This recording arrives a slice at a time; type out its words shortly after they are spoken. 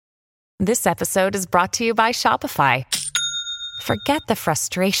This episode is brought to you by Shopify. Forget the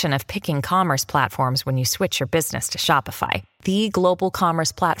frustration of picking commerce platforms when you switch your business to Shopify, the global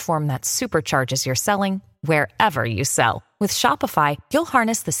commerce platform that supercharges your selling wherever you sell. With Shopify, you'll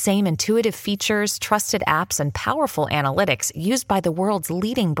harness the same intuitive features, trusted apps, and powerful analytics used by the world's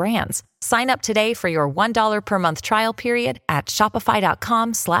leading brands. Sign up today for your $1 per month trial period at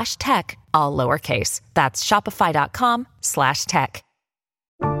shopify.com/tech, all lowercase. That's shopify.com/tech.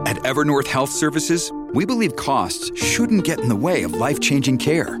 At Evernorth Health Services, we believe costs shouldn't get in the way of life-changing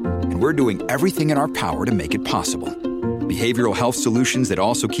care, and we're doing everything in our power to make it possible. Behavioral health solutions that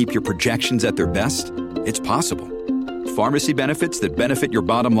also keep your projections at their best? It's possible. Pharmacy benefits that benefit your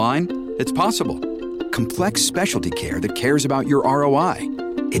bottom line? It's possible. Complex specialty care that cares about your ROI?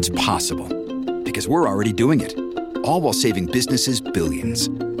 It's possible. Because we're already doing it. All while saving businesses billions.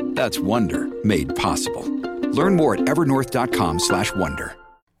 That's Wonder made possible. Learn more at evernorth.com/wonder.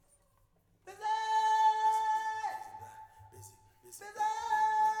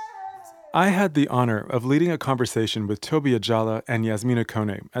 I had the honor of leading a conversation with Toby Ajala and Yasmina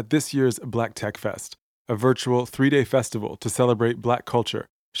Kone at this year's Black Tech Fest, a virtual 3-day festival to celebrate Black culture,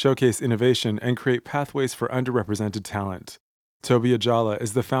 showcase innovation, and create pathways for underrepresented talent. Toby Ajala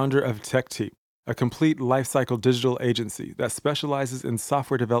is the founder of TechTeam, a complete lifecycle digital agency that specializes in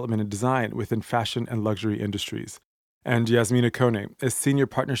software development and design within fashion and luxury industries. And Yasmina Kone is Senior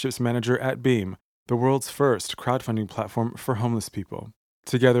Partnerships Manager at Beam, the world's first crowdfunding platform for homeless people.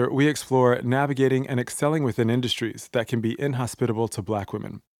 Together, we explore navigating and excelling within industries that can be inhospitable to Black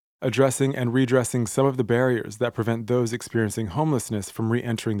women, addressing and redressing some of the barriers that prevent those experiencing homelessness from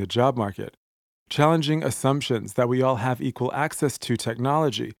re-entering the job market, challenging assumptions that we all have equal access to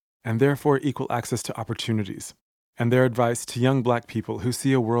technology and therefore equal access to opportunities, and their advice to young Black people who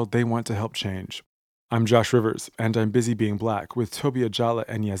see a world they want to help change. I'm Josh Rivers, and I'm busy being Black with Toby Ajala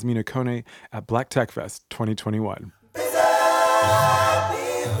and Yasmina Kone at Black Tech Fest 2021.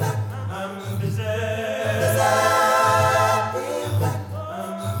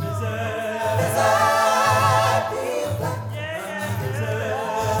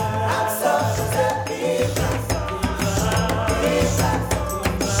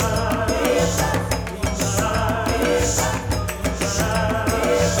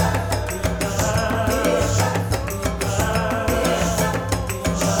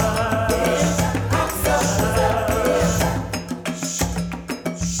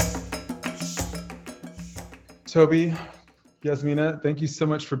 Toby, Yasmina, thank you so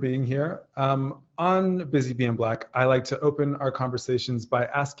much for being here. On Busy Being Black, I like to open our conversations by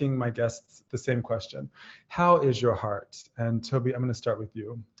asking my guests the same question. How is your heart? And Toby, I'm going to start with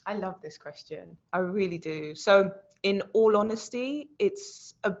you. I love this question. I really do. So in all honesty,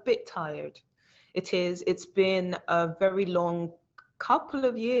 it's a bit tired. It is. It's been a very long couple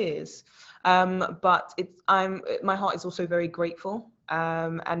of years, but my heart is also very grateful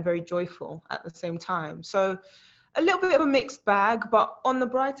and very joyful at the same time. So a little bit of a mixed bag, but on the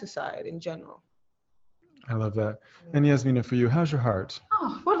brighter side in general. I love that. And Yasmina, for you, how's your heart?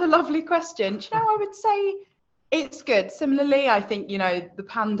 Oh, what a lovely question. Do you know, I would say it's good. Similarly, I think, the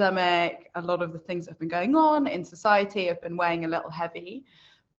pandemic, a lot of the things that have been going on in society have been weighing a little heavy,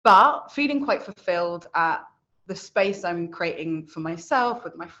 but feeling quite fulfilled at the space I'm creating for myself,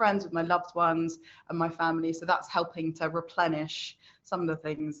 with my friends, with my loved ones and my family. So that's helping to replenish some of the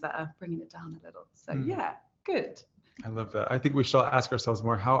things that are bringing it down a little. So yeah, good. I love that. I think we shall ask ourselves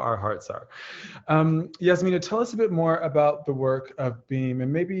more how our hearts are. Yasmina, tell us a bit more about the work of Beam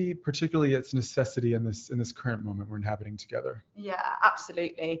and maybe particularly its necessity in this current moment we're inhabiting together. Yeah,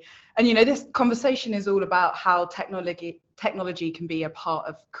 absolutely. And this conversation is all about how technology can be a part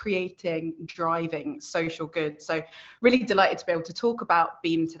of creating, driving social good. So really delighted to be able to talk about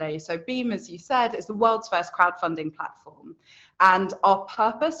Beam today. So Beam, as you said, is the world's first crowdfunding platform. And our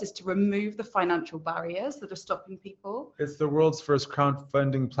purpose is to remove the financial barriers that are stopping people. It's the world's first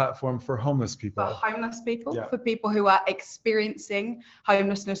crowdfunding platform for homeless people. For homeless people, for people who are experiencing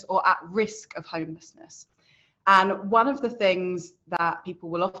homelessness or at risk of homelessness. And one of the things that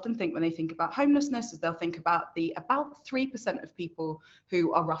people will often think when they think about homelessness is they'll think about about 3% of people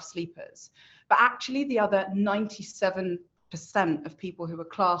who are rough sleepers. But actually the other 97% of people who are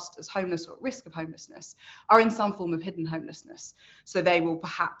classed as homeless or at risk of homelessness are in some form of hidden homelessness. So they will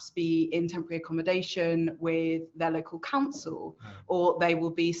perhaps be in temporary accommodation with their local council, or they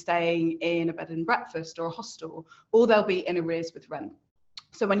will be staying in a bed and breakfast or a hostel, or they'll be in arrears with rent.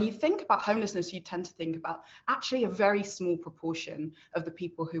 So when you think about homelessness, you tend to think about actually a very small proportion of the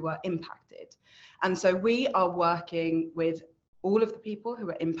people who are impacted. And so we are working with all of the people who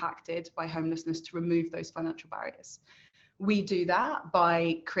are impacted by homelessness to remove those financial barriers. We do that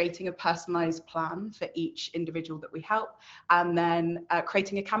by creating a personalized plan for each individual that we help, and then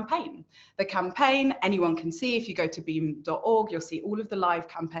creating a campaign. The campaign, anyone can see. If you go to beam.org, you'll see all of the live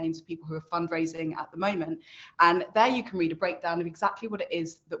campaigns of people who are fundraising at the moment. And there you can read a breakdown of exactly what it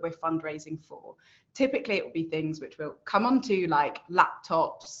is that we're fundraising for. Typically, it will be things which we'll come onto, like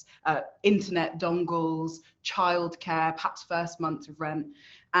laptops, internet dongles, childcare, perhaps first month of rent.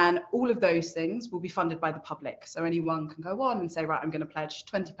 And all of those things will be funded by the public. So anyone can go on and say, right, I'm going to pledge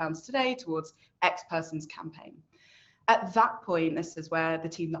 £20 today towards X person's campaign. At that point, this is where the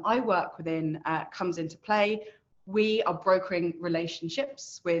team that I work within comes into play. We are brokering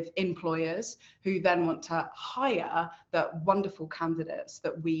relationships with employers who then want to hire the wonderful candidates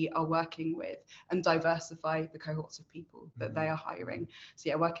that we are working with and diversify the cohorts of people that they are hiring. So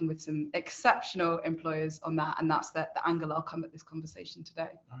yeah, working with some exceptional employers on that, and that's the angle I'll come at this conversation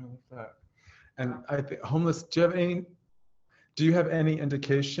today. I love that. And I think homeless, do you have any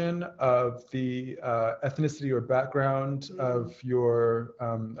indication of the ethnicity or background of your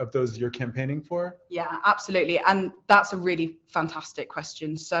of those you're campaigning for? Yeah, absolutely. And that's a really fantastic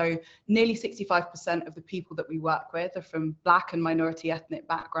question. So nearly 65% of the people that we work with are from Black and minority ethnic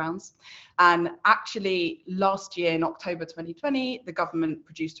backgrounds. And actually last year in October 2020, the government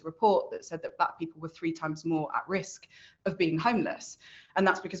produced a report that said that Black people were 3 times more at risk of being homeless. And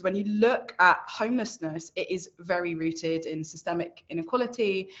that's because when you look at homelessness, it is very rooted in systemic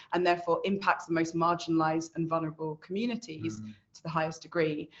inequality and therefore impacts the most marginalized and vulnerable communities to the highest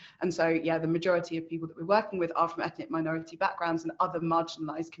degree. And so, yeah, the majority of people that we're working with are from ethnic minority backgrounds and other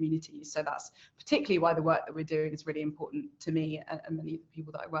marginalized communities. So that's particularly why the work that we're doing is really important to me and many of the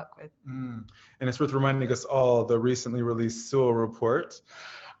people that I work with. And it's worth reminding us all the recently released Sewell report,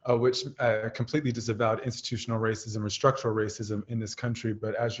 which completely disavowed institutional racism or structural racism in this country.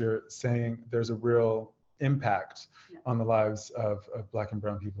 But as you're saying, there's a real impact on the lives of Black and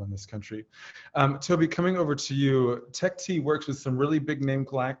brown people in this country. Toby, coming over to you, TechT works with some really big name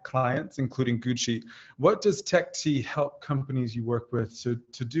clients, including Gucci. What does TechT help companies you work with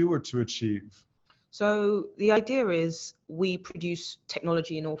to do or to achieve? So the idea is we produce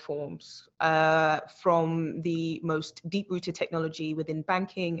technology in all forms, from the most deep-rooted technology within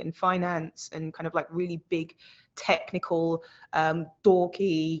banking and finance and kind of like really big technical,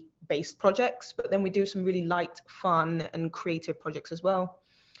 dorky-based projects, but then we do some really light, fun and creative projects as well.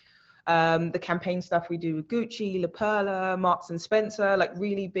 The campaign stuff we do with Gucci, La Perla, Marks and Spencer, like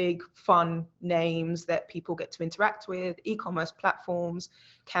really big, fun names that people get to interact with, e-commerce platforms,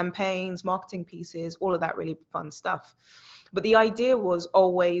 campaigns, marketing pieces, all of that really fun stuff. But the idea was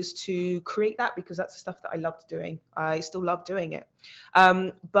always to create that because that's the stuff that I loved doing. I still love doing it.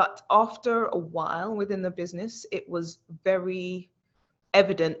 But after a while within the business, it was very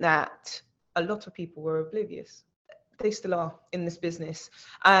evident that a lot of people were oblivious. They still are in this business.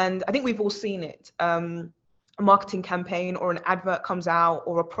 And I think we've all seen it. A marketing campaign or an advert comes out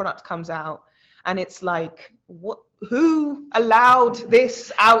or a product comes out and it's like, who allowed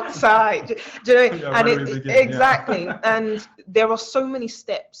this outside? Do you know? Yeah, and exactly. And there are so many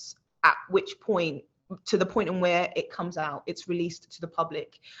steps at which point, to the point in where it comes out, it's released to the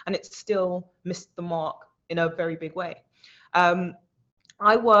public, and it's still missed the mark in a very big way.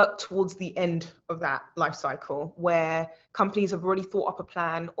 I work towards the end of that life cycle where companies have already thought up a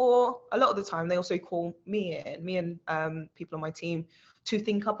plan, or a lot of the time they also call me and people on my team to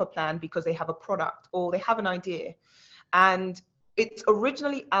think up a plan because they have a product or they have an idea. And it's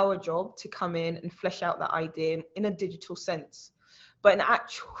originally our job to come in and flesh out that idea in a digital sense. But in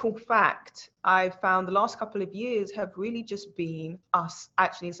actual fact, I've found the last couple of years have really just been us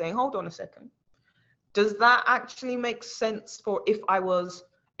actually saying, hold on a second. Does that actually make sense for if I was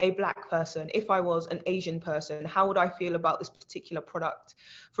a Black person, if I was an Asian person, how would I feel about this particular product?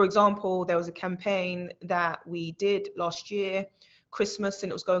 For example, there was a campaign that we did last year, Christmas, and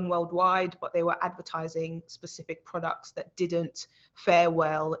it was going worldwide, but they were advertising specific products that didn't fare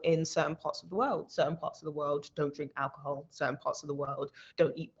well in certain parts of the world. Certain parts of the world don't drink alcohol, certain parts of the world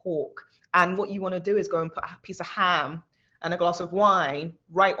don't eat pork. And what you want to do is go and put a piece of ham and a glass of wine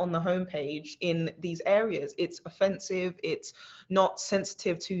right on the homepage in these areas. It's offensive, it's not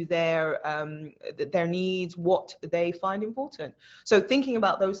sensitive to their needs, what they find important. So thinking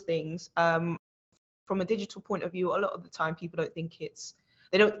about those things, from a digital point of view, a lot of the time people don't think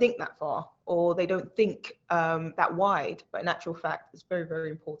they don't think that far, or they don't think that wide. But in actual fact, it's very, very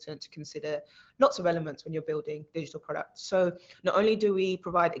important to consider lots of elements when you're building digital products. So not only do we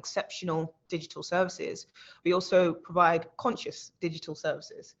provide exceptional digital services, we also provide conscious digital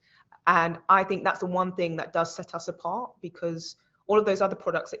services. And I think that's the one thing that does set us apart, because all of those other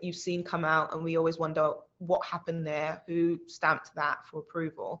products that you've seen come out, and we always wonder what happened there, who stamped that for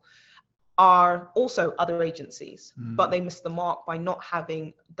approval, are also other agencies, but they missed the mark by not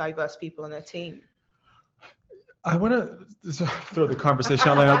having diverse people in their team. I want to throw the conversation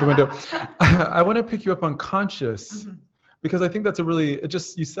out the window. I want to pick you up on conscious, because I think that's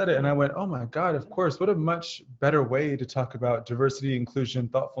you said it and I went, oh my God, of course, what a much better way to talk about diversity, inclusion,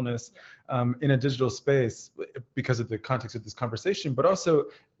 thoughtfulness in a digital space, because of the context of this conversation, but also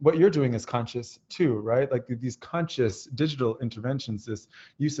what you're doing is conscious too, right? Like these conscious digital interventions, this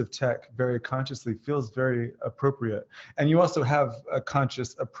use of tech very consciously feels very appropriate. And you also have a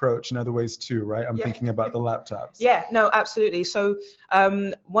conscious approach in other ways too, right? I'm thinking about the laptops. Yeah, no, absolutely. So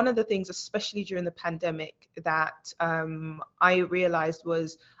one of the things, especially during the pandemic, that I realized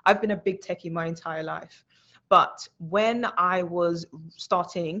was I've been a big techie my entire life. But when I was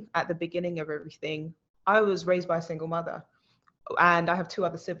starting at the beginning of everything, I was raised by a single mother, and I have 2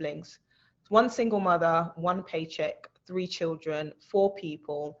 other siblings. One single mother, 1 paycheck, 3 children, 4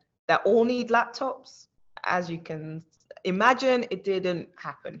 people that all need laptops. As you can imagine, it didn't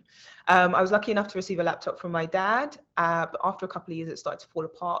happen. I was lucky enough to receive a laptop from my dad, but after a couple of years, it started to fall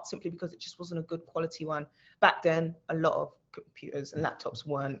apart simply because it just wasn't a good quality one. Back then, a lot of computers and laptops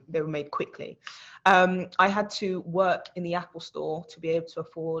they were made quickly. I had to work in the Apple store to be able to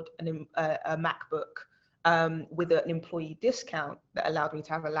afford a MacBook with an employee discount that allowed me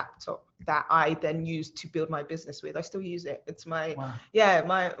to have a laptop that I then used to build my business with. I still use it. It's my,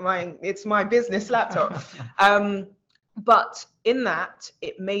 it's my business laptop. But in that,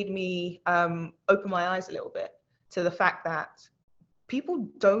 it made me open my eyes a little bit to the fact that people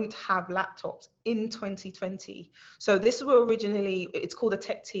don't have laptops in 2020. So this was originally, it's called a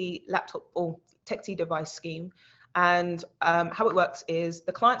TechT laptop or TechT device scheme. And how it works is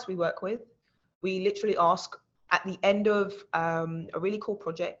the clients we work with, we literally ask at the end of a really cool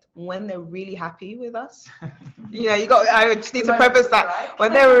project when they're really happy with us. I just need to preface that.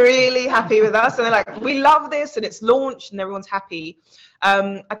 When they're really happy with us and they're like, we love this and it's launched and everyone's happy.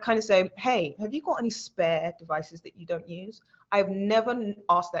 I kind of say, hey, have you got any spare devices that you don't use? I've never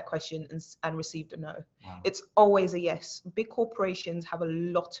asked that question and received a no. Wow. It's always a yes. Big corporations have a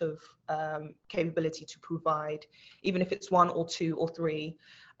lot of capability to provide, even if it's 1 or 2 or 3.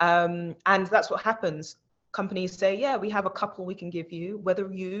 And that's what happens. Companies say, yeah, we have a couple we can give you,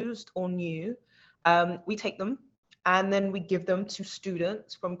 whether used or new. We take them and then we give them to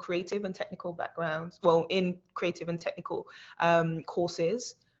students from creative and technical backgrounds, in creative and technical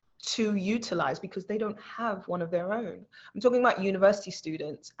courses to utilize because they don't have one of their own. I'm talking about university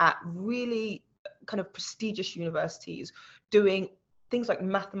students at really kind of prestigious universities doing things like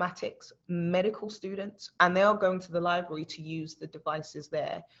mathematics, medical students, and they are going to the library to use the devices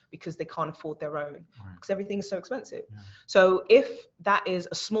there because they can't afford their own, because everything's so expensive. Yeah. So if that is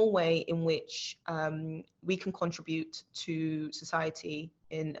a small way in which we can contribute to society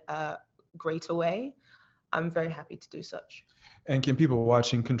in a greater way, I'm very happy to do such. And can people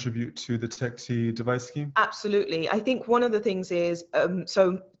watching contribute to the TechT device scheme? Absolutely. I think one of the things is,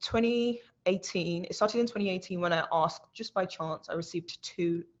 so 2018, it started in 2018 when I asked, just by chance, I received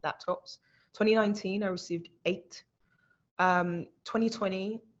 2 laptops. 2019, I received 8.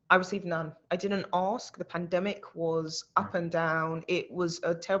 2020, I received none. I didn't ask. The pandemic was up and down. It was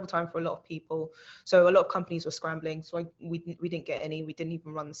a terrible time for a lot of people. So a lot of companies were scrambling. So we didn't get any. We didn't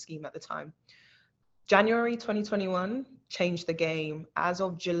even run the scheme at the time. January 2021 changed the game. As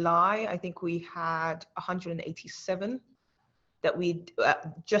of July, I think we had 187 that we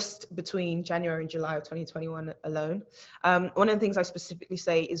just between January and July of 2021 alone. One of the things I specifically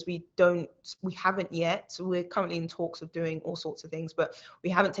say is we haven't yet. So we're currently in talks of doing all sorts of things, but we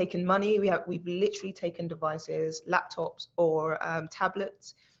haven't taken money. We've literally taken devices, laptops or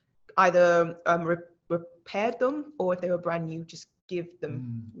tablets, either repaired them or if they were brand new, just give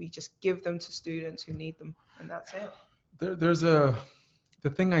them. We just give them to students who need them, and that's it. The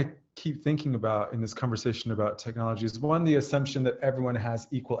thing I keep thinking about in this conversation about technology is, one, the assumption that everyone has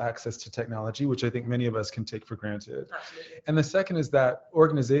equal access to technology, which I think many of us can take for granted. Absolutely. And the second is that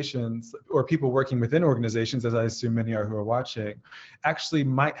organizations or people working within organizations, as I assume many are who are watching, actually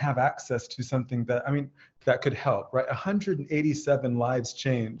might have access to something that could help, right? 187 lives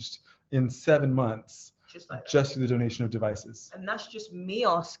changed in 7 months just through the donation of devices. And that's just me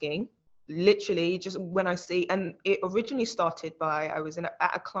asking. Literally, just when I see, and it originally started by, I was at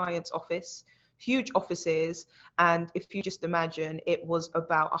a client's office, huge offices, and if you just imagine, it was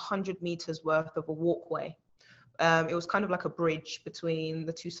about 100 meters worth of a walkway. It was kind of like a bridge between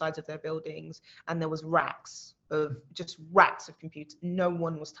the 2 sides of their buildings, and there was racks of computers. No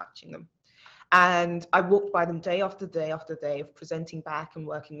one was touching them. And I walked by them day after day after day of presenting back and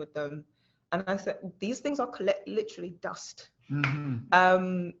working with them. And I said, these things are literally dust.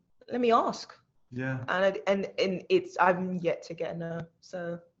 Let me ask. Yeah. And it's, I'm yet to get a no.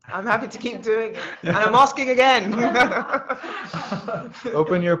 So I'm happy to keep doing it. And I'm asking again.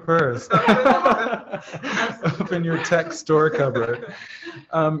 Open your purse. Open your tech store cupboard.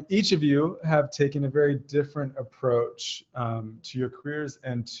 Each of you have taken a very different approach to your careers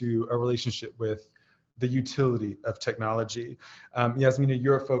and to a relationship with the utility of technology. Yasmina,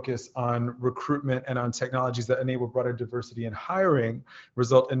 your focus on recruitment and on technologies that enable broader diversity in hiring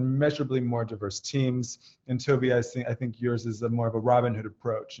result in measurably more diverse teams. And Toby, I think yours is more of a Robin Hood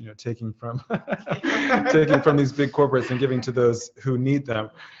approach, you know, taking from these big corporates and giving to those who need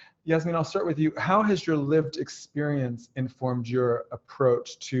them. Yasmina, I'll start with you. How has your lived experience informed your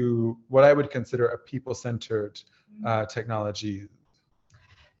approach to what I would consider a people-centered technology?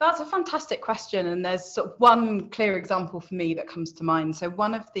 That's a fantastic question, and there's sort of one clear example for me that comes to mind. So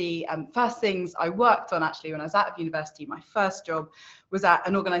one of the first things I worked on actually when I was out of university, my first job was at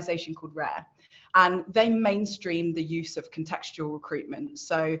an organisation called Rare, and they mainstream the use of contextual recruitment.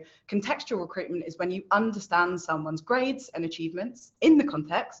 So contextual recruitment is when you understand someone's grades and achievements in the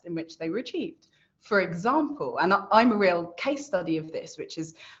context in which they were achieved. For example, and I'm a real case study of this, which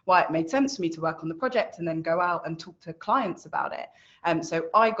is why it made sense for me to work on the project and then go out and talk to clients about it. So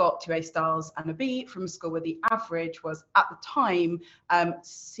I got 2 A stars and a B from a school where the average was at the time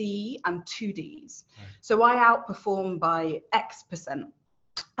C and 2 Ds. So I outperformed by X percent.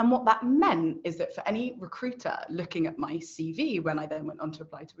 And what that meant is that for any recruiter looking at my CV when I then went on to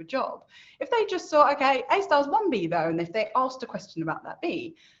apply to a job, if they just saw, okay, A stars 1B though, and if they asked a question about that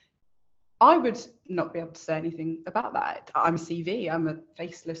B, I would not be able to say anything about that. I'm a CV, I'm a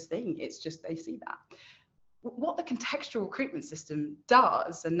faceless thing. It's just they see that. What the contextual recruitment system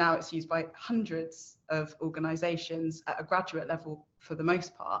does, and now it's used by hundreds of organizations at a graduate level for the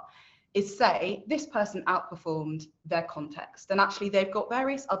most part, is say this person outperformed their context. And actually they've got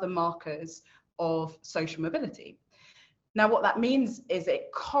various other markers of social mobility. Now, what that means is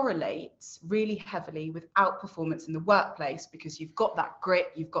it correlates really heavily with outperformance in the workplace because you've got that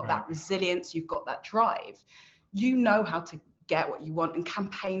grit, you've got that resilience, you've got that drive. You know how to get what you want and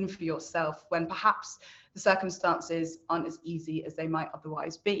campaign for yourself when perhaps the circumstances aren't as easy as they might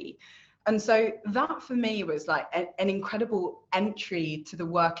otherwise be. And so that for me was like an incredible entry to the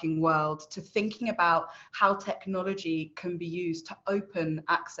working world, to thinking about how technology can be used to open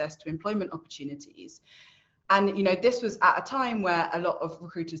access to employment opportunities. And, you know, this was at a time where a lot of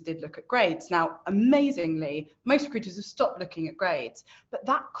recruiters did look at grades. Now, amazingly, most recruiters have stopped looking at grades, but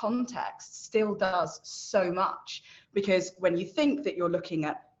that context still does so much, because when you think that you're looking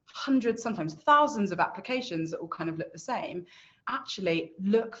at hundreds, sometimes thousands of applications that all kind of look the same, actually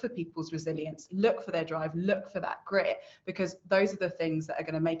look for people's resilience, look for their drive, look for that grit, because those are the things that are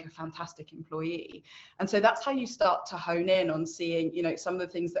going to make a fantastic employee. And so that's how you start to hone in on seeing, you know, some of the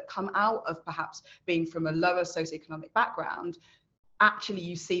things that come out of perhaps being from a lower socioeconomic background. Actually,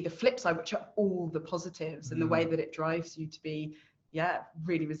 you see the flip side, which are all the positives and the way that it drives you to be,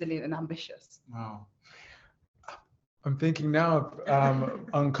 really resilient and ambitious. Wow. I'm thinking now of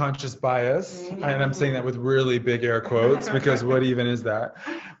unconscious bias, and I'm saying that with really big air quotes because what even is that?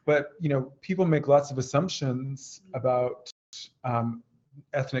 But, you know, people make lots of assumptions about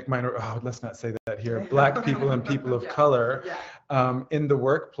ethnic let's not say that here, Black people and people of color in the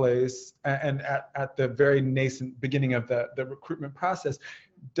workplace and at the very nascent beginning of the recruitment process.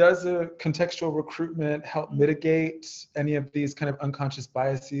 Does a contextual recruitment help mitigate any of these kind of unconscious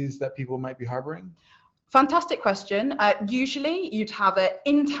biases that people might be harboring? Fantastic question. Usually you'd have it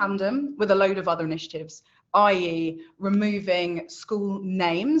in tandem with a load of other initiatives, i.e. removing school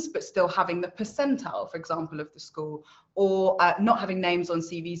names, but still having the percentile, for example, of the school, or not having names on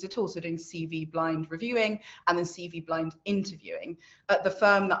CVs at all, so doing CV blind reviewing and then CV blind interviewing. At the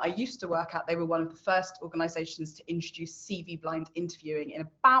firm that I used to work at, they were one of the first organizations to introduce CV blind interviewing in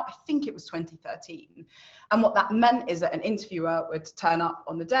about, I think it was 2013. And what that meant is that an interviewer would turn up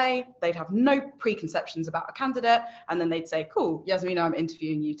on the day, they'd have no preconceptions about a candidate, and then they'd say, cool, Yasmina, I'm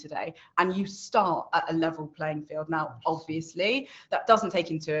interviewing you today. And you start at a level playing field. Now, obviously, that doesn't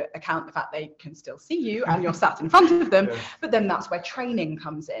take into account the fact they can still see you and you're sat in front of them, but then that's where training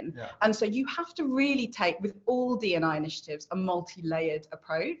comes in. And so you have to really take, with all D&I initiatives, a multi-layered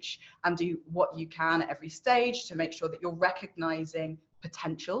approach and do what you can at every stage to make sure that you're recognizing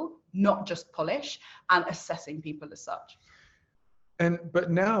potential, not just polish, and assessing people as such.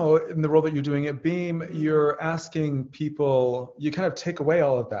 But now in the role that you're doing at Beam, you're asking people, you kind of take away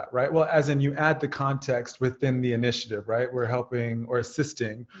all of that, right? Well, as in you add the context within the initiative, right? We're helping or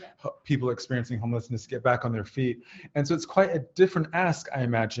assisting people experiencing homelessness get back on their feet. And so it's quite a different ask, I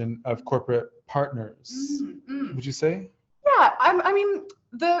imagine, of corporate partners. Would you say? Yeah, I mean,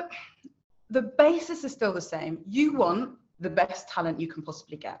 the basis is still the same. You want the best talent you can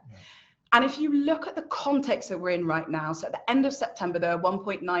possibly get. Yeah. And if you look at the context that we're in right now, so at the end of September, there are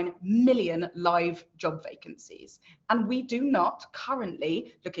 1.9 million live job vacancies. And we do not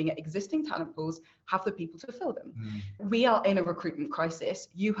currently, looking at existing talent pools, have the people to fill them. We are in a recruitment crisis.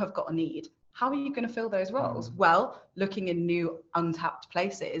 You have got a need. How are you going to fill those roles? Well, looking in new untapped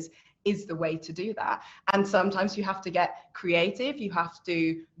places is the way to do that. And sometimes you have to get creative, you have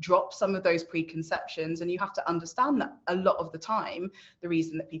to drop some of those preconceptions, and you have to understand that a lot of the time, the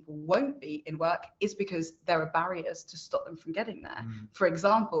reason that people won't be in work is because there are barriers to stop them from getting there. For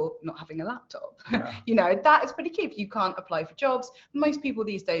example, not having a laptop. You know, that is pretty key. If you can't apply for jobs, most people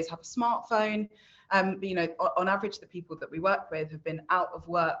these days have a smartphone. You know, on average, the people that we work with have been out of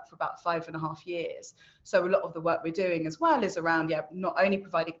work for about 5.5 years. So a lot of the work we're doing as well is around, not only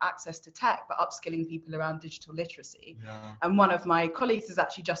providing access to tech, but upskilling people around digital literacy. And one of my colleagues has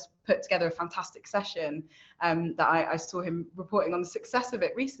actually just put together a fantastic session that I saw him reporting on the success of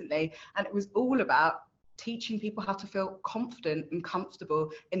it recently. And it was all about teaching people how to feel confident and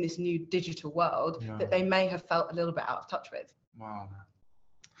comfortable in this new digital world that they may have felt a little bit out of touch with. Wow.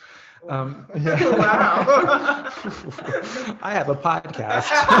 Wow. I have a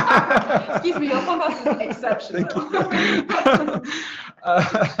podcast. Excuse me, your podcast is exceptional.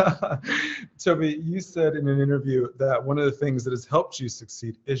 Toby, you said in an interview that one of the things that has helped you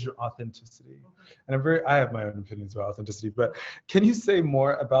succeed is your authenticity. And I have my own opinions about authenticity, but can you say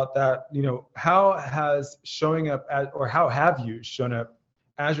more about that? You know, how has showing up or how have you shown up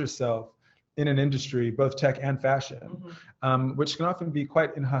as yourself in an industry, both tech and fashion, which can often be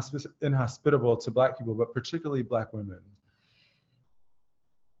quite inhospitable to Black people, but particularly Black women?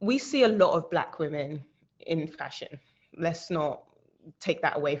 We see a lot of Black women in fashion. Let's not take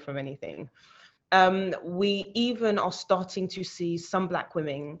that away from anything. We even are starting to see some Black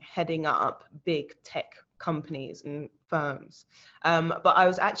women heading up big tech companies and firms. But I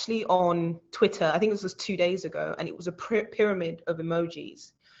was actually on Twitter, I think this was 2 days ago, and it was a pyramid of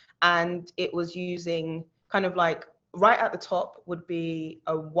emojis. And it was using kind of like right at the top would be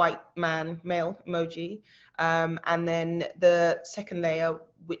a white male emoji. And then the second layer,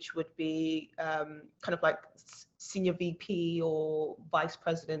 which would be kind of like senior VP or vice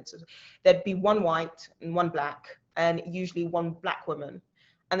president. There'd be one white and one Black, and usually one Black woman.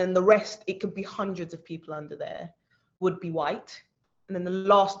 And then the rest, it could be hundreds of people under there, would be white. And then the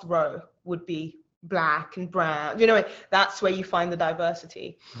last row would be Black and brown, you know, that's where you find the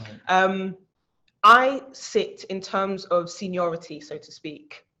diversity. Right. I sit in terms of seniority, so to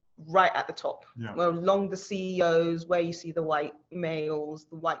speak, right at the top, along the CEOs, where you see the white males,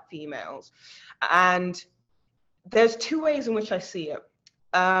 the white females. And there's two ways in which I see it.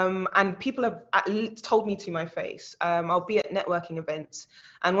 And people have told me to my face. I'll be at networking events,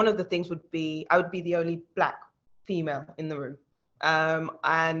 and one of the things would be, I would be the only Black female in the room.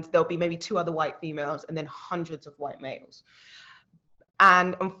 And there'll be maybe 2 other white females and then hundreds of white males.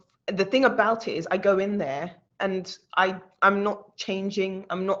 And the thing about it is I go in there and I'm not changing,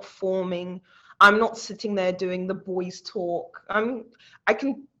 I'm not forming, I'm not sitting there doing the boys talk. I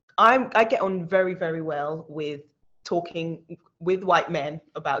get on very, very well with talking with white men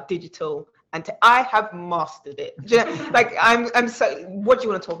about digital, and I have mastered it. Like I'm so, what do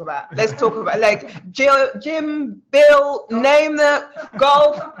you want to talk about? Let's talk about like gym, Bill, name the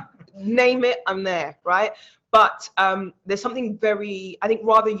golf, name it, I'm there, right? But there's something very, I think,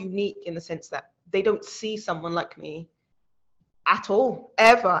 rather unique in the sense that they don't see someone like me at all,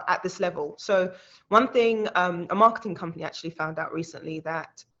 ever at this level. So one thing, a marketing company actually found out recently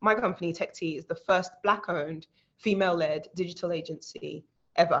that my company, TechT, is the first Black-owned, female-led digital agency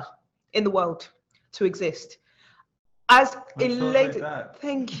ever in the world to exist. As elated,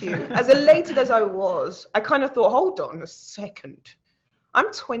 thank you. As elated as I was, I kind of thought, hold on a second.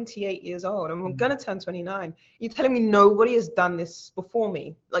 I'm 28 years old. I'm gonna turn 29. You're telling me nobody has done this before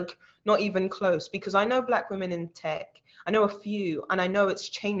me? Like, not even close, because I know Black women in tech. I know a few, and I know it's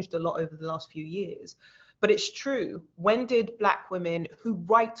changed a lot over the last few years. But it's true. When did Black women who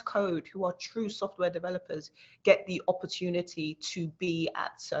write code, who are true software developers, get the opportunity to be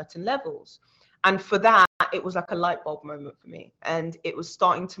at certain levels? And for that, it was like a light bulb moment for me. And it was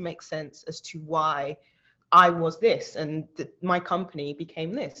starting to make sense as to why I was this and my company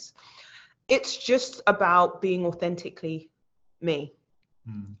became this. It's just about being authentically me.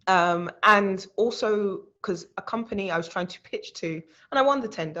 And also because a company I was trying to pitch to, and I won the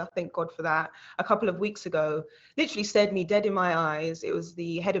tender, thank God for that, a couple of weeks ago, literally stared me dead in my eyes. It was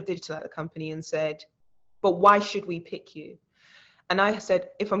the head of digital at the company and said, but why should we pick you? And I said,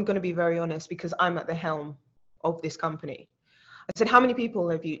 if I'm going to be very honest, because I'm at the helm of this company. I said, how many people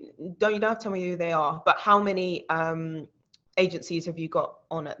have you don't have to tell me who they are, but how many agencies have you got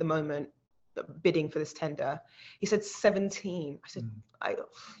on at the moment bidding for this tender? He said 17. I said,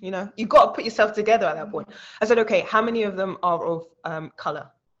 you've got to put yourself together at that point. I said, okay, how many of them are of color?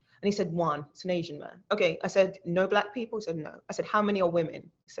 And he said, one. It's an Asian man. Okay. I said, no black people? He said, no. I said, how many are women?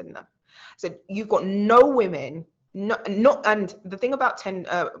 He said, no. I said, you've got no women. And the thing about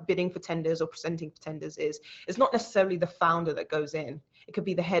bidding for tenders or presenting for tenders is it's not necessarily the founder that goes in. It could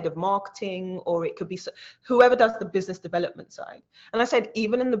be the head of marketing, or it could be whoever does the business development side. And I said,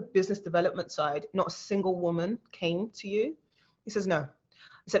 even in the business development side, not a single woman came to you. He says, no.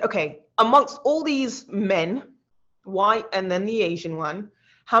 I said, okay, amongst all these men, white and then the Asian one,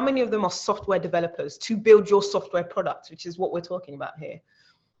 how many of them are software developers to build your software products, which is what we're talking about here?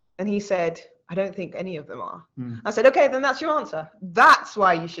 And he said, I don't think any of them are. I said, okay, then that's your answer. That's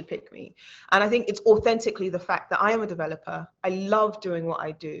why you should pick me. And I think it's authentically the fact that I am a developer. I love doing what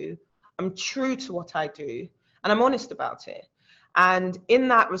I do. I'm true to what I do, and I'm honest about it. And in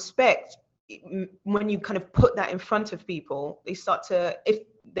that respect, when you kind of put that in front of people, they start to, if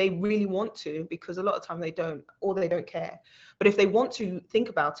they really want to, because a lot of time they don't, or they don't care. But if they want to think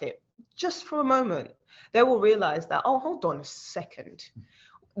about it just for a moment, they will realize that, oh, hold on a second.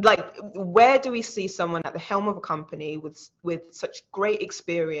 Like, where do we see someone at the helm of a company with such great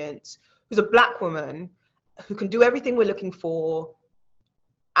experience, who's a black woman, who can do everything we're looking for,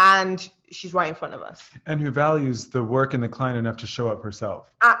 and she's right in front of us. And who values the work and the client enough to show up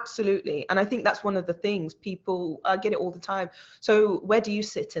herself. Absolutely. And I think that's one of the things people get it all the time. So where do you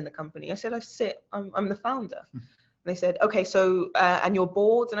sit in the company? I said, I'm the founder. And they said, okay, so, and your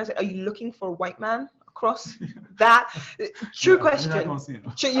board? And I said, are you looking for a white man across that? True question. You're not going to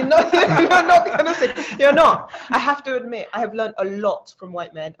see it. You're not going to see it. You're not. I have to admit, I have learned a lot from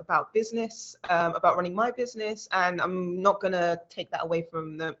white men about business, about running my business, and I'm not going to take that away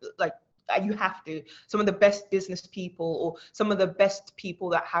from them. Like, you have to. Some of the best business people, or some of the best people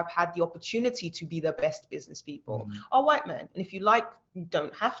that have had the opportunity to be the best business people, are white men. And if you like, you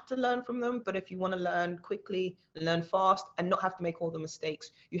don't have to learn from them, but if you want to learn quickly, learn fast, and not have to make all the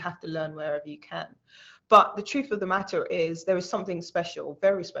mistakes, you have to learn wherever you can. But the truth of the matter is, there is something special,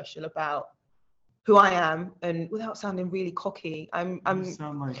 very special, about who I am, and without sounding really cocky, I'm you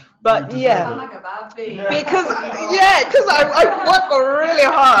sound like, but yeah, sound like a bad thing. because I work really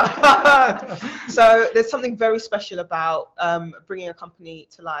hard. So there's something very special about bringing a company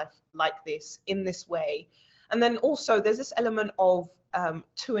to life like this, in this way. And then also there's this element of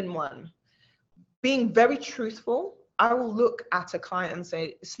 2-in-1, being very truthful. I will look at a client and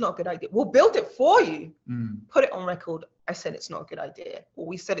say, it's not a good idea. We'll build it for you. Put it on record. I said it's not a good idea. Or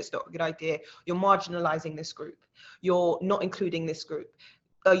we said it's not a good idea. You're marginalizing this group. You're not including this group.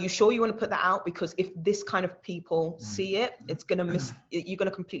 Are you sure you want to put that out? Because if this kind of people see it, you're going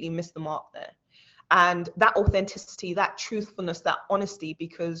to completely miss the mark there. And that authenticity, that truthfulness, that honesty,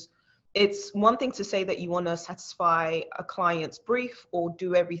 because it's one thing to say that you want to satisfy a client's brief or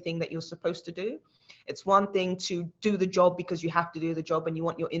do everything that you're supposed to do. It's one thing to do the job because you have to do the job and you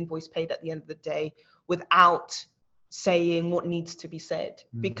want your invoice paid at the end of the day without saying what needs to be said.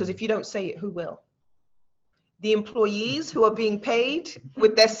 Because if you don't say it, who will? The employees who are being paid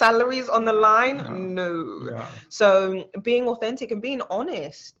with their salaries on the line? No. Yeah. So being authentic and being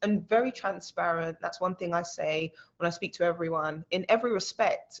honest and very transparent, that's one thing I say when I speak to everyone in every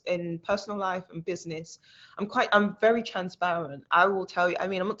respect, in personal life and business. I'm very transparent. I will tell you, I'm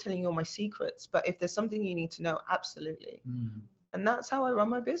not telling you all my secrets, but if there's something you need to know, absolutely. And that's how I run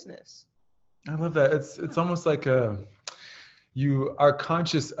my business. I love that. It's almost like you are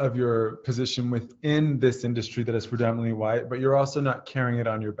conscious of your position within this industry that is predominantly white, but you're also not carrying it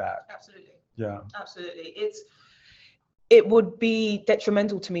on your back. Absolutely. Yeah. Absolutely. It would be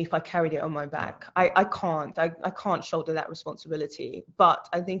detrimental to me if I carried it on my back. I can't shoulder that responsibility. But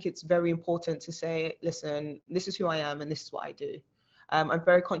I think it's very important to say, listen, this is who I am and this is what I do. I'm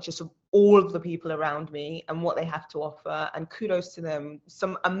very conscious of all of the people around me and what they have to offer, and kudos to them.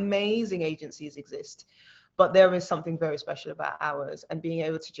 Some amazing agencies exist, but there is something very special about ours, and being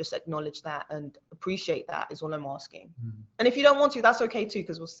able to just acknowledge that and appreciate that is all I'm asking. And if you don't want to, that's okay too,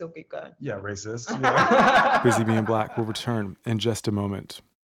 because we'll still keep going. Yeah, racist. Yeah. Busy Being Black will return in just a moment.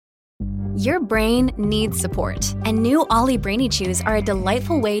 Your brain needs support, and new Ollie Brainy Chews are a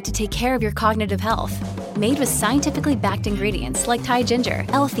delightful way to take care of your cognitive health. Made with scientifically backed ingredients like Thai ginger,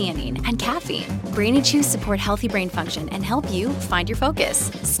 L-theanine, and caffeine, Brainy Chews support healthy brain function and help you find your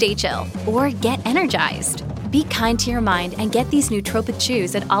focus, stay chill, or get energized. Be kind to your mind and get these nootropic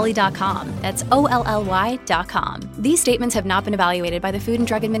chews at ollie.com. That's OLLY.com. These statements have not been evaluated by the Food and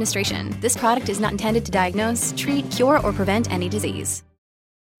Drug Administration. This product is not intended to diagnose, treat, cure, or prevent any disease.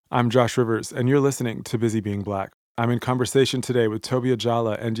 I'm Josh Rivers, and you're listening to Busy Being Black. I'm in conversation today with Toby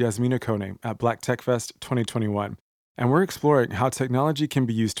Ajala and Yasmina Kone at Black Tech Fest 2021. And we're exploring how technology can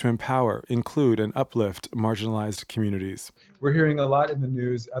be used to empower, include, and uplift marginalized communities. We're hearing a lot in the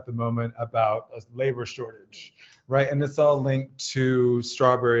news at the moment about a labor shortage, right? And it's all linked to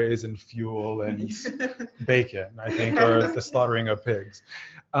strawberries and fuel and bacon, I think, or the slaughtering of pigs.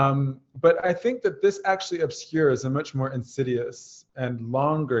 But I think that this actually obscures a much more insidious and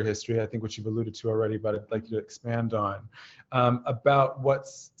longer history, I think, which you've alluded to already, but I'd like you to expand on, about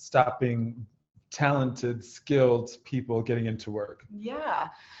what's stopping talented, skilled people getting into work. Yeah,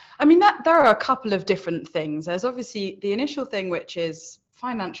 I mean, there are a couple of different things. There's obviously the initial thing, which is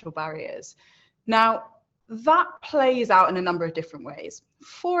financial barriers. Now, that plays out in a number of different ways.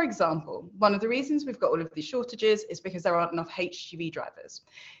 For example, one of the reasons we've got all of these shortages is because there aren't enough HGV drivers.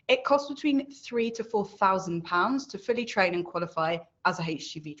 It costs between £3,000 to £4,000 to fully train and qualify as a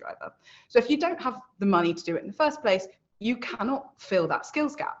HGV driver. So if you don't have the money to do it in the first place, you cannot fill that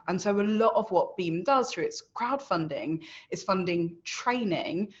skills gap. And so a lot of what Beam does through its crowdfunding is funding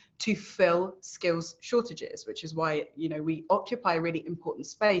training to fill skills shortages, which is why, you know, we occupy a really important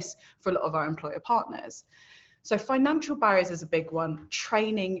space for a lot of our employer partners. So financial barriers is a big one.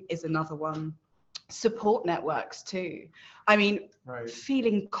 Training is another one. Support networks too. I mean,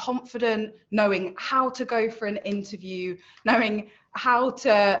 feeling confident, knowing how to go for an interview, knowing how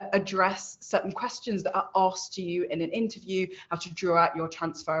to address certain questions that are asked to you in an interview, how to draw out your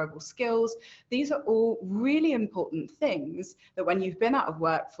transferable skills. These are all really important things that when you've been out of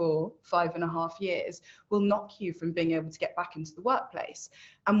work for 5.5 years will knock you from being able to get back into the workplace.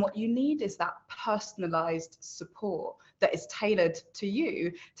 And what you need is that personalized support that is tailored to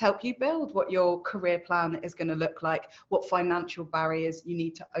you to help you build what your career plan is going to look like, what financial barriers you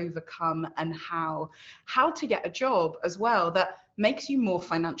need to overcome, and how to get a job as well that makes you more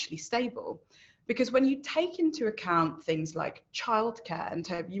financially stable. Because when you take into account things like childcare, and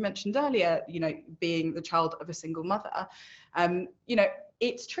Toby, you mentioned earlier, you know, being the child of a single mother, you know,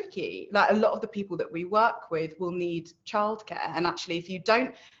 it's tricky. Like, a lot of the people that we work with will need childcare. And actually, if you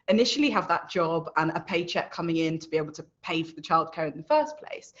don't initially have that job and a paycheck coming in to be able to pay for the childcare in the first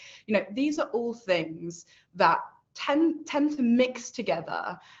place, you know, these are all things that tend to mix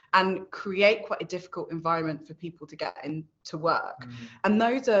together and create quite a difficult environment for people to get into work. And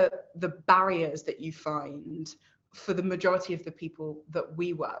those are the barriers that you find for the majority of the people that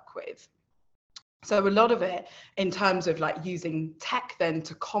we work with. So a lot of it in terms of like using tech then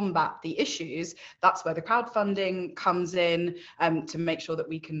to combat the issues, that's where the crowdfunding comes in, to make sure that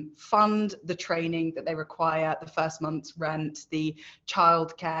we can fund the training that they require, the first month's rent, the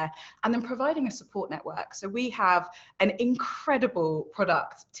childcare, and then providing a support network. So we have an incredible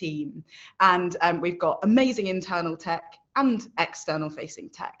product team, and we've got amazing internal tech and external facing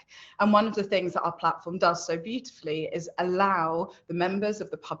tech. And one of the things that our platform does so beautifully is allow the members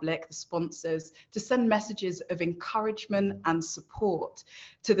of the public, the sponsors, to send messages of encouragement and support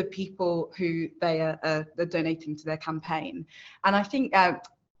to the people who they are donating to their campaign. And I think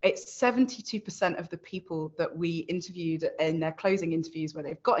it's 72% of the people that we interviewed in their closing interviews where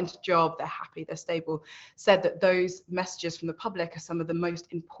they've got into a job, they're happy, they're stable, said that those messages from the public are some of the most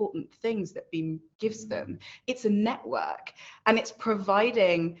important things that Beam gives them. It's a network, and it's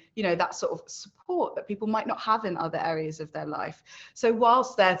providing, you know, that sort of support that people might not have in other areas of their life. So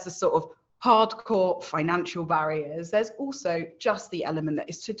whilst there's a sort of hardcore financial barriers, there's also just the element that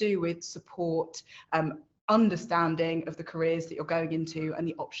is to do with support, understanding of the careers that you're going into and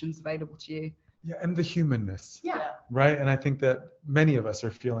the options available to you. Yeah, and the humanness. Yeah. Right, and I think that many of us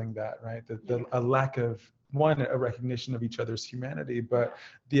are feeling that, right? A lack of, one, a recognition of each other's humanity, but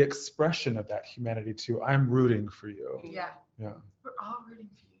the expression of that humanity too. I'm rooting for you. Yeah. Yeah. We're all rooting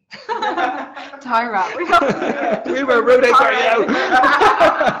for you. Tyra, we were rooting for you.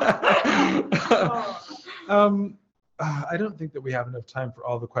 I don't think that we have enough time for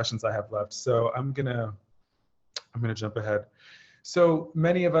all the questions I have left, so I'm gonna jump ahead. So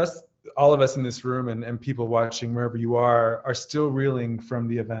many of us all of us in this room and people watching wherever you are still reeling from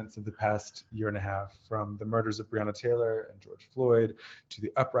the events of the past year and a half, from the murders of Breonna Taylor and George Floyd, to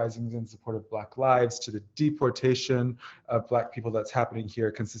the uprisings in support of Black lives, to the deportation of Black people that's happening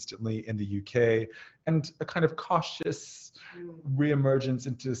here consistently in the UK, and a kind of cautious reemergence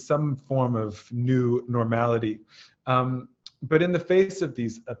into some form of new normality. But in the face of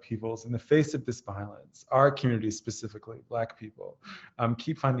these upheavals, in the face of this violence, our community, specifically Black people,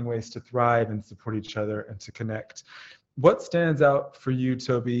 keep finding ways to thrive and support each other and to connect. What stands out for you,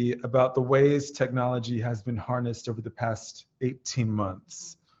 Toby, about the ways technology has been harnessed over the past 18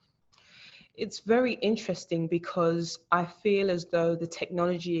 months? It's very interesting because I feel as though the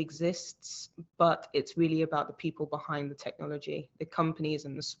technology exists, but it's really about the people behind the technology, the companies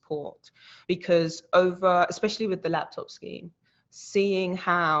and the support. Because especially with the laptop scheme, seeing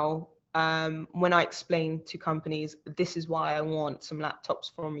how when I explain to companies, this is why I want some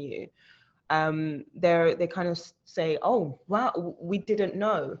laptops from you, they kind of say, oh, wow, we didn't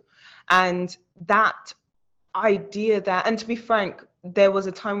know. And that idea and to be frank, there was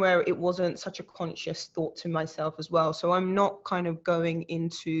a time where it wasn't such a conscious thought to myself as well. So I'm not kind of going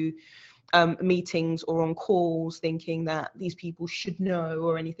into meetings or on calls thinking that these people should know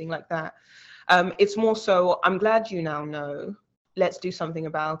or anything like that. It's more so, I'm glad you now know, let's do something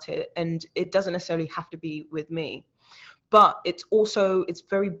about it. And it doesn't necessarily have to be with me, but it's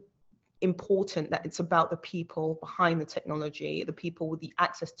very important that it's about the people behind the technology, the people with the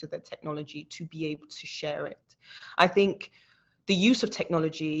access to the technology to be able to share it. I think the use of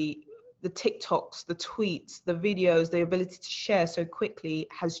technology, the TikToks, the tweets, the videos, the ability to share so quickly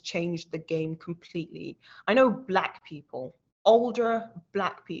has changed the game completely. I know Black people, older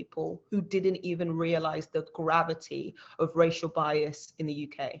Black people, who didn't even realize the gravity of racial bias in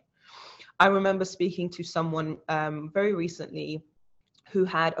the UK. I remember speaking to someone very recently who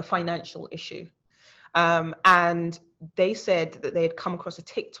had a financial issue. And they said that they had come across a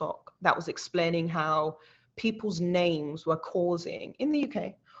TikTok that was explaining how people's names were causing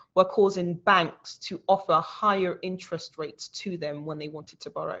banks to offer higher interest rates to them when they wanted to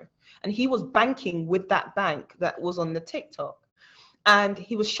borrow. And he was banking with that bank that was on the TikTok. And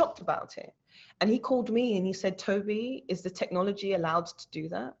he was shocked about it. And he called me and he said, Toby, is the technology allowed to do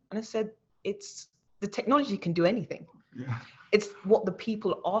that? And I said, the technology can do anything. Yeah. It's what the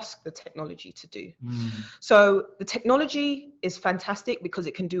people ask the technology to do. So the technology is fantastic because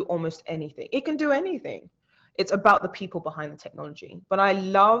it can do almost anything. It can do anything. It's about the people behind the technology. But I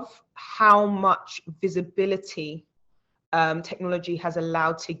love how much visibility technology has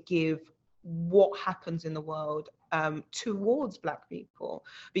allowed to give what happens in the world towards Black people.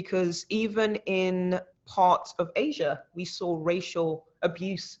 Because even in parts of Asia, we saw racial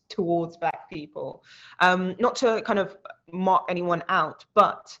abuse towards Black people. Not to kind of mark anyone out,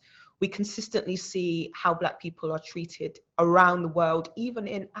 but we consistently see how Black people are treated around the world, even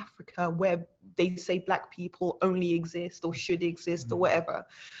in Africa, where they say Black people only exist or should exist or whatever.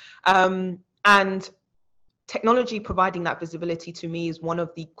 And technology providing that visibility to me is one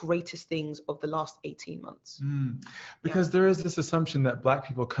of the greatest things of the last 18 months. Because there is this assumption that Black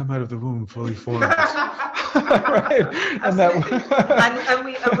people come out of the womb fully formed. Right? And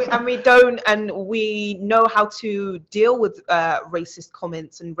we don't, and we know how to deal with racist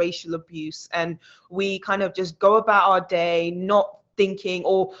comments and racial abuse, and we kind of just go about our day not thinking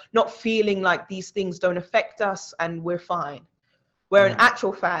or not feeling like these things don't affect us and we're fine. Where in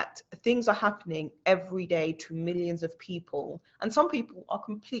actual fact, things are happening every day to millions of people, and some people are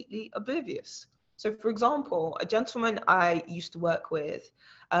completely oblivious. So for example, a gentleman I used to work with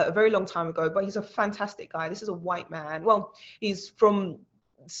a very long time ago, but he's a fantastic guy. This is a white man. Well, he's from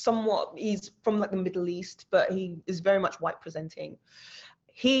like the Middle East, but he is very much white presenting.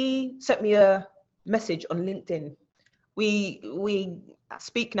 He sent me a message on LinkedIn. We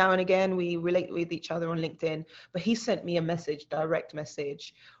speak now and again, we relate with each other on LinkedIn, but he sent me a direct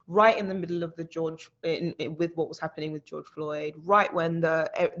message, right in the middle of with what was happening with George Floyd, right when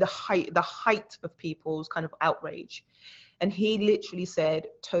the height of people's kind of outrage. And he literally said,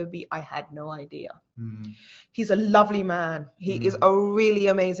 Toby, I had no idea. He's a lovely man. He is a really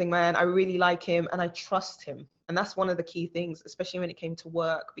amazing man. I really like him and I trust him. And that's one of the key things, especially when it came to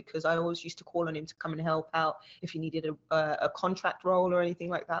work, because I always used to call on him to come and help out. If he needed a contract role or anything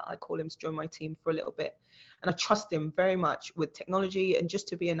like that, I'd call him to join my team for a little bit. And I trust him very much with technology and just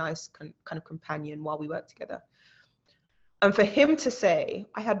to be a nice kind of companion while we work together. And for him to say,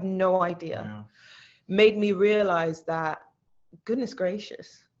 I had no idea, made me realize that, goodness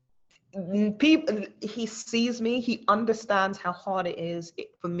gracious, he sees me, he understands how hard it is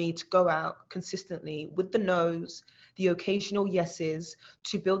for me to go out consistently with the nose, the occasional yeses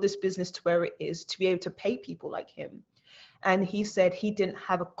to build this business to where it is, to be able to pay people like him. And he said he didn't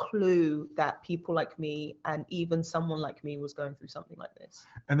have a clue that people like me and even someone like me was going through something like this.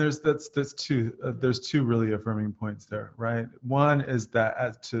 And there's two really affirming points there, right? One is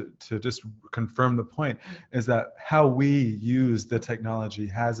that to just confirm the point is that how we use the technology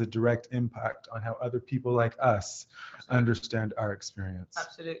has a direct impact on how other people like us understand our experience.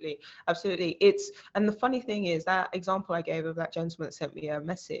 Absolutely. And the funny thing is that example I gave of that gentleman that sent me a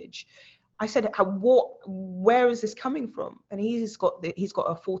message, I said, where is this coming from? And he's got a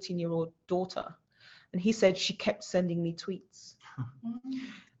 14-year-old daughter. And he said, she kept sending me tweets. And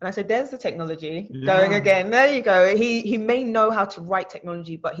I said, there's the technology going again. There you go. He may know how to write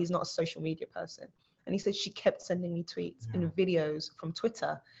technology, but he's not a social media person. And he said, she kept sending me tweets and videos from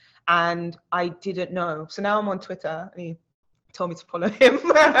Twitter. And I didn't know. So now I'm on Twitter. And he told me to follow him.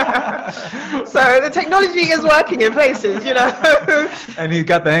 So the technology is working in places, you know. And he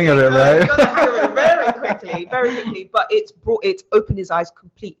got the hang of it, right? He got the hang of it very quickly. But it's opened his eyes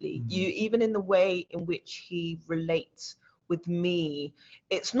completely. Even in the way in which he relates with me,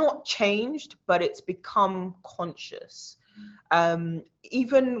 it's not changed, but it's become conscious.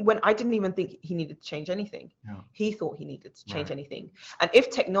 Even when I didn't even think he needed to change anything, he thought he needed to change anything. And if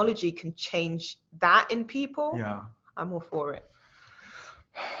technology can change that in people, I'm all for it.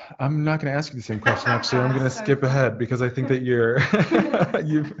 I'm not going to ask you the same question, actually. I'm going to skip ahead because I think that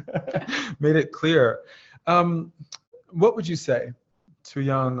you've made it clear. What would you say to a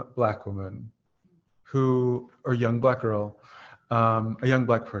young Black woman or young Black girl, a young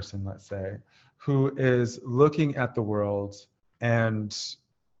Black person, let's say, who is looking at the world and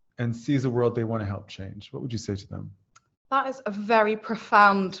sees a world they want to help change? What would you say to them? That is a very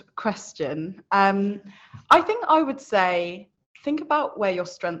profound question. I think I would say, think about where your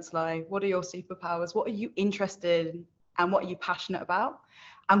strengths lie. What are your superpowers? What are you interested in? And what are you passionate about?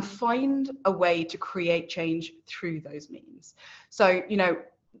 And find a way to create change through those means. So, you know,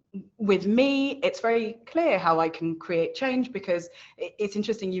 with me, it's very clear how I can create change, because it's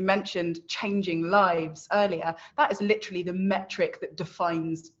interesting. You mentioned changing lives earlier. That is literally the metric that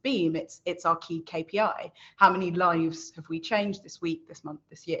defines Beam. It's our key KPI. How many lives have we changed this week, this month,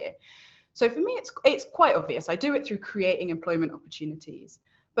 this year? So for me, it's quite obvious. I do it through creating employment opportunities.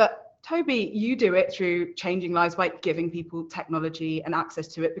 But Toby, you do it through changing lives by giving people technology and access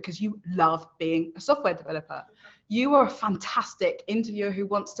to it because you love being a software developer. You are a fantastic interviewer who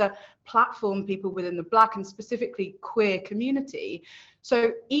wants to platform people within the Black and specifically queer community.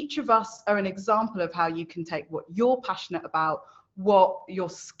 So each of us are an example of how you can take what you're passionate about, what your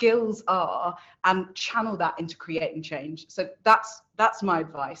skills are, and channel that into creating change. So that's my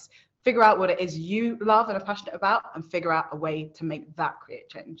advice. Figure out what it is you love and are passionate about, and figure out a way to make that create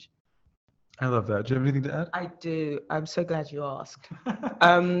change. I love that. Do you have anything to add? I do. I'm so glad you asked.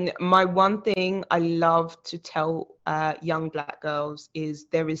 My one thing I love to tell young Black girls is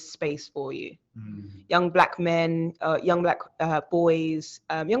there is space for you. Young Black men, young Black boys,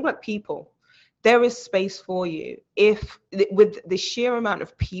 young Black people, there is space for you. If with the sheer amount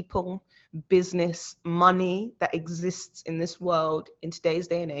of people, business, money that exists in this world in today's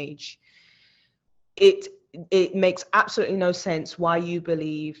day and age, it makes absolutely no sense why you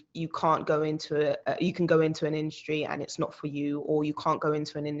believe you can't go into you can go into an industry and it's not for you, or you can't go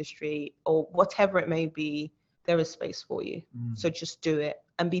into an industry, or whatever it may be. There is space for you. So just do it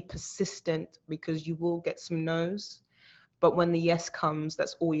and be persistent, because you will get some no's, but when the yes comes,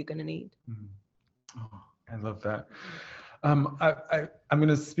 that's all you're going to need. Oh, I love that. I'm going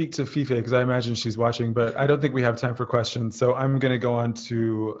to speak to Fife because I imagine she's watching, but I don't think we have time for questions. So I'm going to go on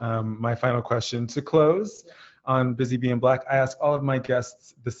to my final question to close on Busy Being Black. I ask all of my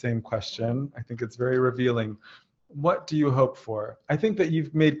guests the same question. I think it's very revealing. What do you hope for? I think that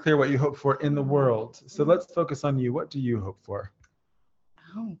you've made clear what you hope for in the world. So let's focus on you. What do you hope for?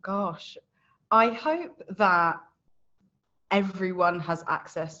 Oh gosh, I hope that everyone has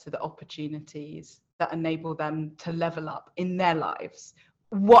access to the opportunities that enable them to level up in their lives,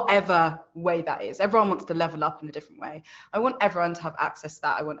 whatever way that is. Everyone wants to level up in a different way. I want everyone to have access to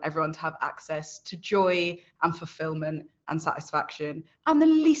that. I want everyone to have access to joy and fulfillment and satisfaction and the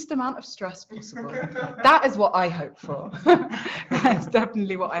least amount of stress possible. That is what I hope for. That's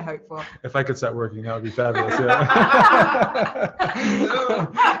definitely what I hope for. If I could start working, that would be fabulous. Yeah.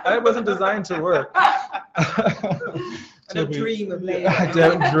 I wasn't designed to work. I don't dream of labor. I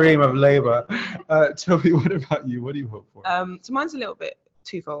don't dream of labor. Toby, what about you? What do you hope for? So mine's a little bit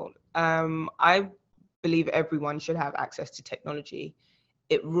twofold. I believe everyone should have access to technology.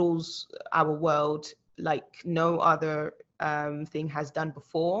 It rules our world like no other thing has done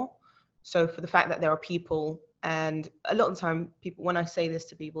before. So for the fact that there are people And a lot of the time, people, when I say this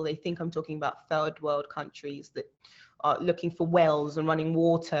to people, they think I'm talking about third world countries that are looking for wells and running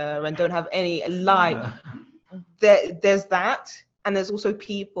water and don't have any light. There's that. And there's also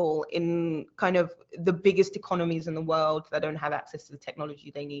people in kind of the biggest economies in the world that don't have access to the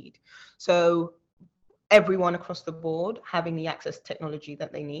technology they need. So everyone across the board having the access to technology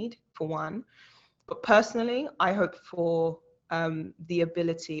that they need, for one. But personally, I hope for the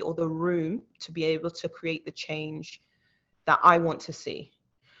ability or the room to be able to create the change that I want to see.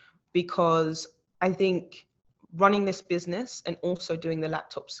 Because I think running this business and also doing the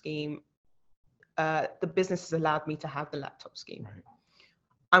laptop scheme, the business has allowed me to have the laptop scheme. Right.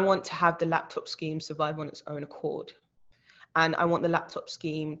 I want to have the laptop scheme survive on its own accord. And I want the laptop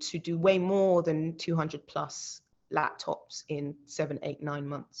scheme to do way more than 200 plus laptops in 7, 8, 9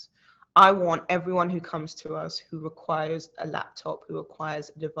 months. I want everyone who comes to us who requires a laptop, who requires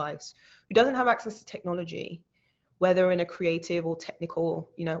a device, who doesn't have access to technology, whether in a creative or technical,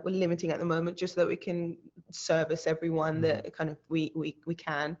 we're limiting at the moment just so that we can service everyone that kind of we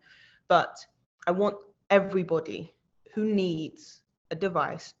can. But I want everybody who needs a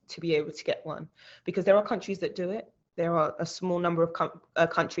device to be able to get one, because there are countries that do it. There are a small number of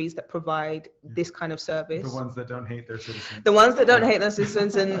countries that provide this kind of service. The ones that don't hate their citizens. The ones that don't hate their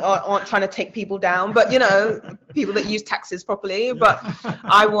citizens and aren't trying to take people down, but people that use taxes properly. Yeah. But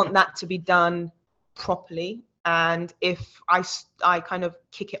I want that to be done properly. And if I kind of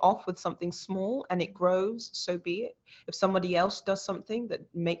kick it off with something small and it grows, so be it. If somebody else does something that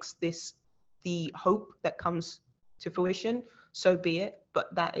makes this the hope that comes to fruition, so be it.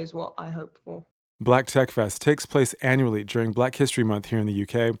 But that is what I hope for. Black Tech Fest takes place annually during Black History Month here in the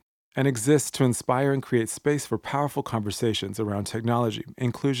UK and exists to inspire and create space for powerful conversations around technology,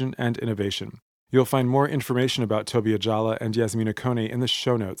 inclusion, and innovation. You'll find more information about Toby Ajala and Yasmina Kone in the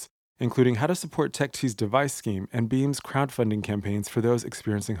show notes, including how to support TechT's device scheme and Beam's crowdfunding campaigns for those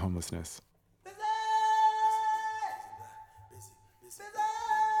experiencing homelessness.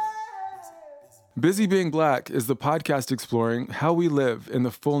 Busy Being Black is the podcast exploring how we live in the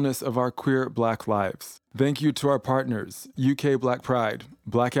fullness of our queer Black lives. Thank you to our partners, UK Black Pride,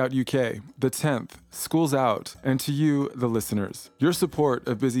 Blackout UK, The 10th, Schools Out, and to you, the listeners. Your support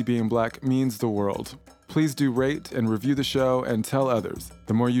of Busy Being Black means the world. Please do rate and review the show and tell others.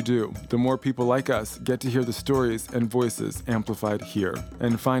 The more you do, the more people like us get to hear the stories and voices amplified here.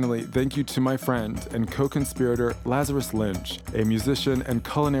 And finally, thank you to my friend and co-conspirator Lazarus Lynch, a musician and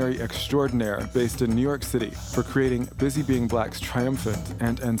culinary extraordinaire based in New York City, for creating Busy Being Black's triumphant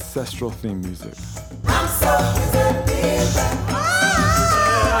and ancestral theme music. I'm so busy being black.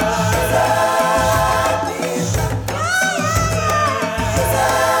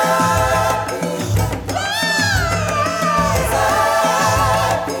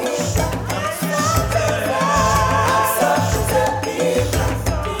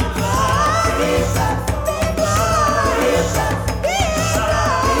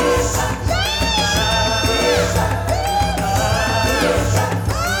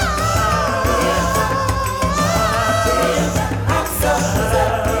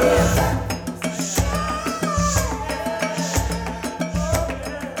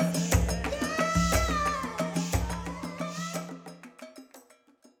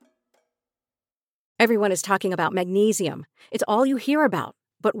 Everyone is talking about magnesium. It's all you hear about.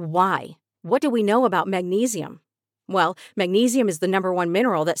 But why? What do we know about magnesium? Well, magnesium is the number one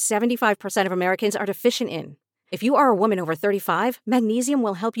mineral that 75% of Americans are deficient in. If you are a woman over 35, magnesium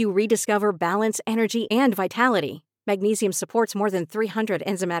will help you rediscover balance, energy, and vitality. Magnesium supports more than 300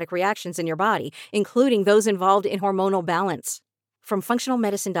 enzymatic reactions in your body, including those involved in hormonal balance. From functional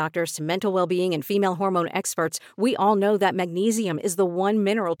medicine doctors to mental well-being and female hormone experts, we all know that magnesium is the one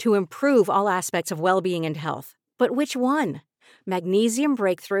mineral to improve all aspects of well-being and health. But which one? Magnesium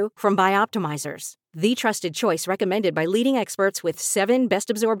Breakthrough from Bioptimizers, the trusted choice recommended by leading experts with 7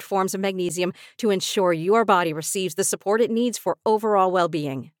 best-absorbed forms of magnesium to ensure your body receives the support it needs for overall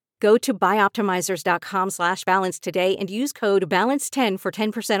well-being. Go to bioptimizers.com/balance today and use code BALANCE10 for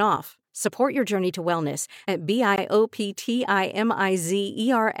 10% off. Support your journey to wellness at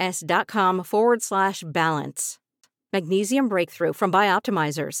bioptimizers.com/balance. Magnesium Breakthrough from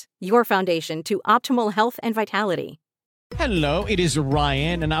Bioptimizers, your foundation to optimal health and vitality. Hello, it is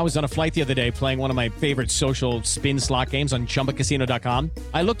Ryan, and I was on a flight the other day playing one of my favorite social spin slot games on ChumbaCasino.com.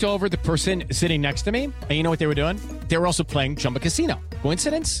 I looked over at the person sitting next to me, and you know what they were doing? They were also playing Chumba Casino.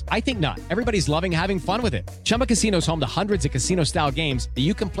 Coincidence? I think not. Everybody's loving having fun with it. Chumba Casino is home to hundreds of casino-style games that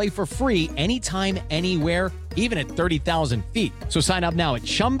you can play for free anytime, anywhere, even at 30,000 feet. So sign up now at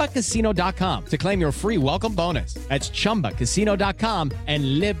ChumbaCasino.com to claim your free welcome bonus. That's ChumbaCasino.com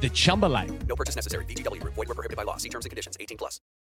and live the Chumba life. No purchase necessary. VGW Group. Void where prohibited by law. See terms and conditions. 18+.